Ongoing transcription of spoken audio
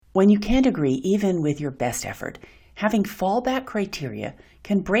When you can't agree even with your best effort, having fallback criteria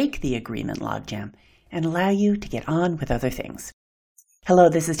can break the agreement logjam and allow you to get on with other things. Hello,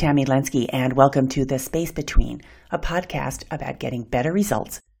 this is Tammy Lenski, and welcome to The Space Between, a podcast about getting better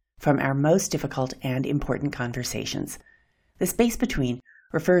results from our most difficult and important conversations. The space between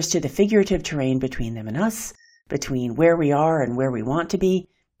refers to the figurative terrain between them and us, between where we are and where we want to be,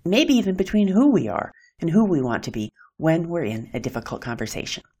 maybe even between who we are and who we want to be when we're in a difficult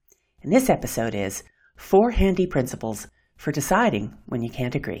conversation. And this episode is 4 handy principles for deciding when you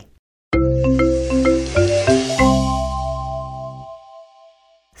can't agree.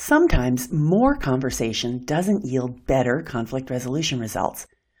 Sometimes more conversation doesn't yield better conflict resolution results.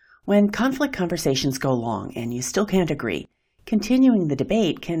 When conflict conversations go long and you still can't agree, continuing the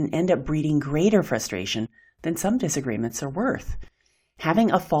debate can end up breeding greater frustration than some disagreements are worth.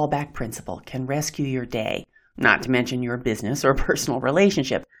 Having a fallback principle can rescue your day, not to mention your business or personal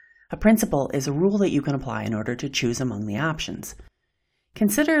relationship. A principle is a rule that you can apply in order to choose among the options.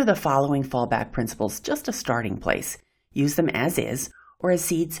 Consider the following fallback principles just a starting place. Use them as is or as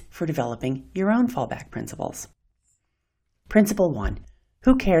seeds for developing your own fallback principles. Principle 1.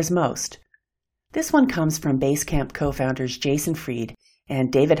 Who cares most? This one comes from Basecamp co-founders Jason Fried and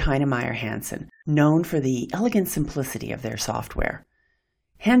David Heinemeier Hansson, known for the elegant simplicity of their software.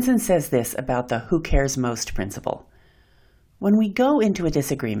 Hansson says this about the who cares most principle. When we go into a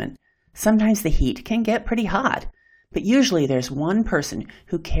disagreement, sometimes the heat can get pretty hot, but usually there's one person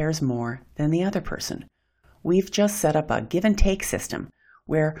who cares more than the other person. We've just set up a give and take system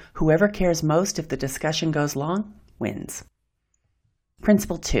where whoever cares most if the discussion goes long wins.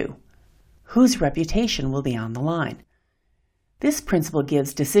 Principle 2. Whose reputation will be on the line? This principle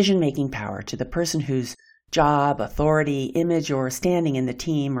gives decision-making power to the person whose job, authority, image, or standing in the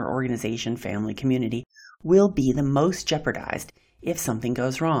team or organization, family, community will be the most jeopardized if something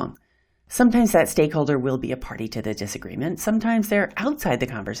goes wrong. Sometimes that stakeholder will be a party to the disagreement. Sometimes they're outside the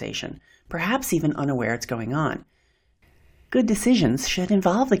conversation, perhaps even unaware it's going on. Good decisions should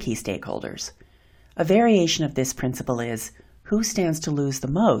involve the key stakeholders. A variation of this principle is, who stands to lose the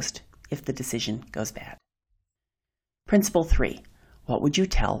most if the decision goes bad? Principle 3. What would you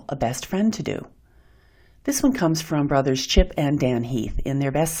tell a best friend to do? This one comes from brothers Chip and Dan Heath in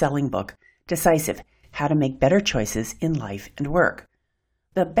their best-selling book, Decisive: How to Make Better Choices in Life and Work.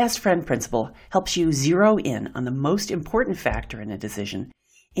 The best friend principle helps you zero in on the most important factor in a decision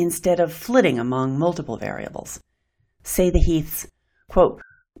instead of flitting among multiple variables. Say the Heaths, quote,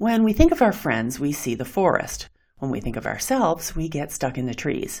 "When we think of our friends, we see the forest. When we think of ourselves, we get stuck in the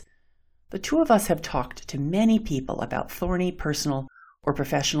trees. The two of us have talked to many people about thorny personal or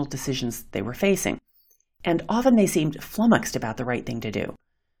professional decisions they were facing, and often they seemed flummoxed about the right thing to do.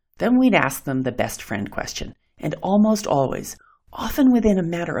 Then we'd ask them the best friend question, and almost always, often within a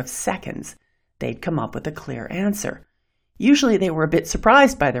matter of seconds, they'd come up with a clear answer. Usually they were a bit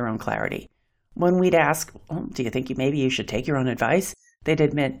surprised by their own clarity. When we'd ask, do you think maybe you should take your own advice? They'd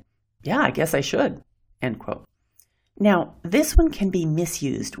admit, yeah, I guess I should." End quote. Now, this one can be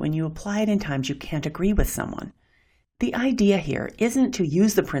misused when you apply it in times you can't agree with someone. The idea here isn't to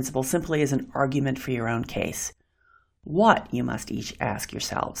use the principle simply as an argument for your own case. What, you must each ask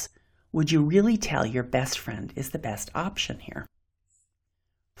yourselves, would you really tell your best friend is the best option here?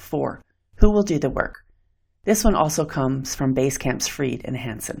 4. Who will do the work? This one also comes from Basecamp's Fried and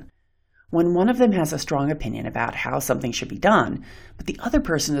Hansson. When one of them has a strong opinion about how something should be done, but the other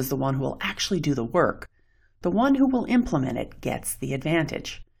person is the one who will actually do the work, the one who will implement it gets the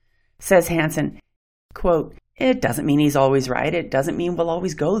advantage. Says Hansson, quote, "It doesn't mean he's always right. It doesn't mean we'll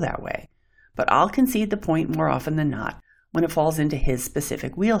always go that way. But I'll concede the point more often than not when it falls into his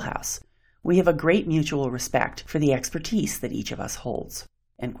specific wheelhouse. We have a great mutual respect for the expertise that each of us holds."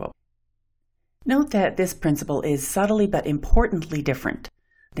 End quote. Note that this principle is subtly but importantly different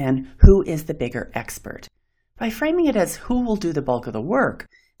than who is the bigger expert. By framing it as who will do the bulk of the work,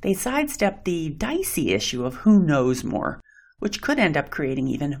 they sidestep the dicey issue of who knows more, which could end up creating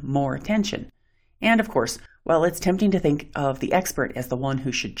even more tension. And of course, while it's tempting to think of the expert as the one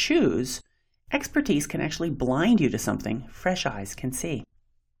who should choose, expertise can actually blind you to something fresh eyes can see.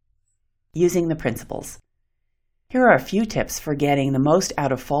 Using the principles. Here are a few tips for getting the most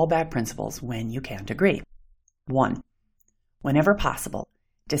out of fallback principles when you can't agree. 1. Whenever possible,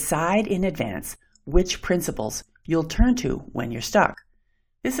 decide in advance which principles you'll turn to when you're stuck.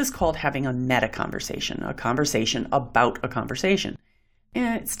 This is called having a meta conversation, a conversation about a conversation.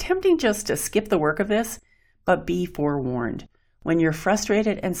 And it's tempting just to skip the work of this, but be forewarned. When you're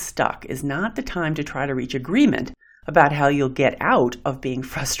frustrated and stuck is not the time to try to reach agreement about how you'll get out of being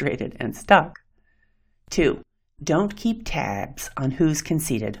frustrated and stuck. 2. don't keep tabs on who's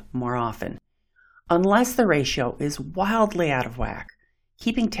conceded more often. Unless the ratio is wildly out of whack,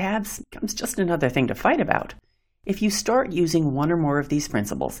 keeping tabs becomes just another thing to fight about. If you start using one or more of these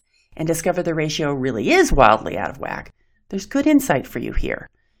principles and discover the ratio really is wildly out of whack, there's good insight for you here.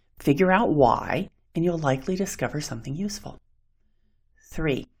 Figure out why, and you'll likely discover something useful.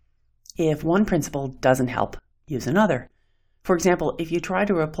 3. If one principle doesn't help, use another. For example, if you try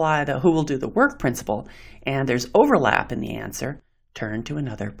to apply the who will do the work principle and there's overlap in the answer, turn to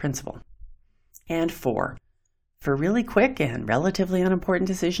another principle. And 4. For really quick and relatively unimportant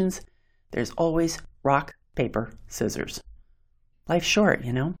decisions, there's always rock, paper, scissors. Life's short,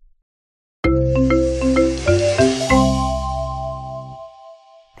 you know?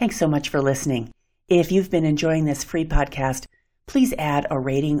 Thanks so much for listening. If you've been enjoying this free podcast, please add a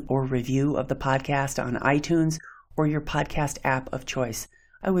rating or review of the podcast on iTunes or your podcast app of choice.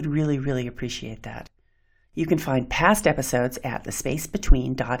 I would really, really appreciate that. You can find past episodes at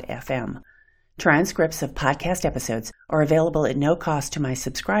thespacebetween.fm. Transcripts of podcast episodes are available at no cost to my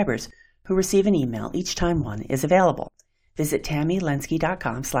subscribers who receive an email each time one is available. Visit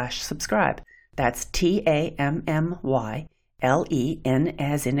tammylensky.com/subscribe. That's TAMMYLEN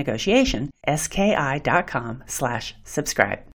as in negotiation, SKI.com/subscribe.